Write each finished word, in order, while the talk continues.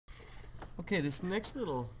Okay, this next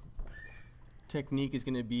little technique is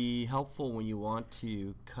going to be helpful when you want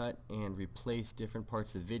to cut and replace different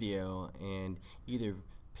parts of video and either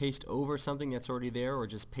paste over something that's already there or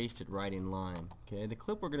just paste it right in line. Okay, the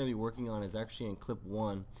clip we're going to be working on is actually in clip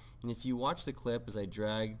 1, and if you watch the clip as I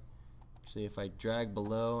drag, say if I drag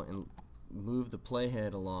below and move the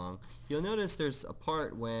playhead along, you'll notice there's a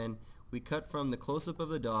part when we cut from the close-up of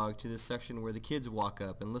the dog to this section where the kids walk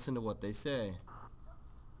up and listen to what they say.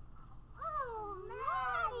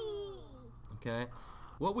 Okay.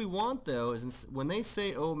 What we want though is when they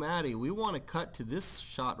say "Oh Maddie," we want to cut to this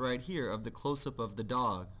shot right here of the close-up of the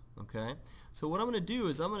dog. Okay. So what I'm going to do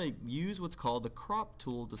is I'm going to use what's called the crop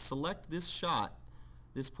tool to select this shot,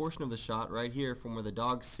 this portion of the shot right here from where the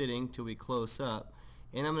dog's sitting till we close up,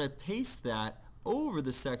 and I'm going to paste that over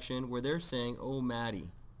the section where they're saying "Oh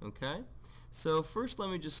Maddie." Okay. So first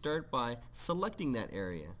let me just start by selecting that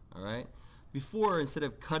area. All right. Before, instead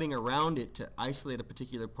of cutting around it to isolate a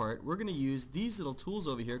particular part, we're going to use these little tools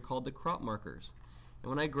over here called the crop markers. And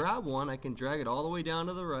when I grab one, I can drag it all the way down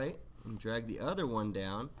to the right and drag the other one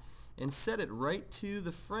down and set it right to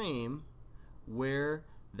the frame where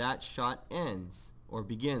that shot ends, or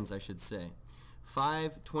begins I should say.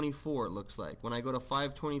 524 it looks like. When I go to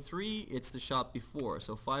 523, it's the shot before.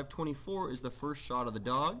 So 524 is the first shot of the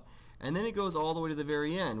dog, and then it goes all the way to the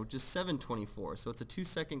very end, which is 724. So it's a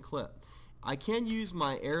 2-second clip. I can use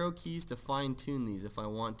my arrow keys to fine-tune these if I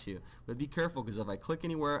want to, but be careful because if I click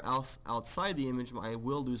anywhere else outside the image, I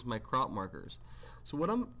will lose my crop markers. So what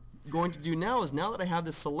I'm going to do now is, now that I have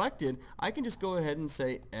this selected, I can just go ahead and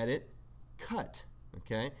say Edit, Cut.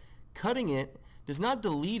 Okay? Cutting it does not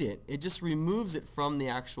delete it, it just removes it from the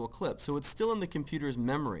actual clip. So it's still in the computer's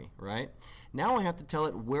memory, right? Now I have to tell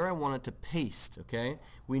it where I want it to paste, okay?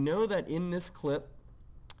 We know that in this clip,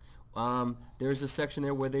 there's a section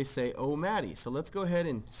there where they say "Oh Maddie." So let's go ahead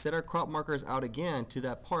and set our crop markers out again to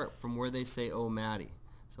that part from where they say "Oh Maddie."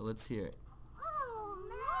 So let's hear it. Oh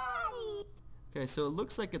Maddie. Okay, so it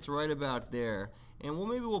looks like it's right about there, and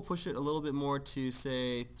maybe we'll push it a little bit more to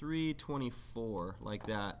say 324, like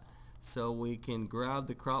that. So we can grab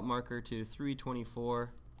the crop marker to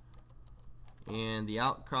 324, and the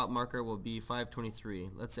out crop marker will be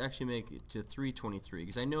 523. Let's actually make it to 323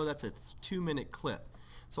 because I know that's a 2-minute clip.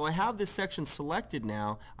 So I have this section selected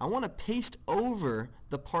now. I want to paste over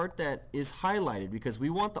the part that is highlighted because we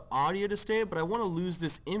want the audio to stay, but I want to lose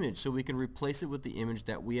this image so we can replace it with the image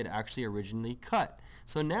that we had actually originally cut.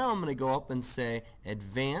 So now I'm going to go up and say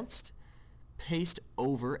Advanced, Paste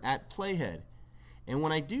Over at Playhead. And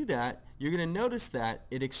when I do that, you're going to notice that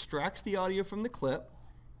it extracts the audio from the clip.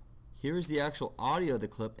 Here's the actual audio of the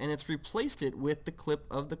clip, and it's replaced it with the clip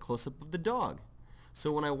of the close-up of the dog.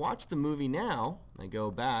 So when I watch the movie now, I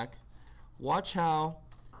go back, watch how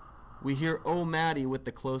we hear "Oh Maddie" with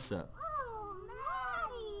the close-up. Oh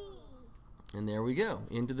Maddie. And there we go,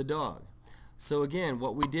 into the dog. So again,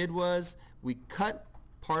 what we did was we cut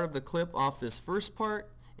part of the clip off this first part,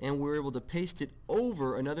 and we were able to paste it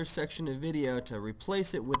over another section of video to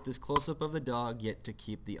replace it with this close-up of the dog, yet to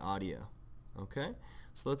keep the audio. Okay?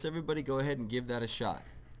 So let's everybody go ahead and give that a shot.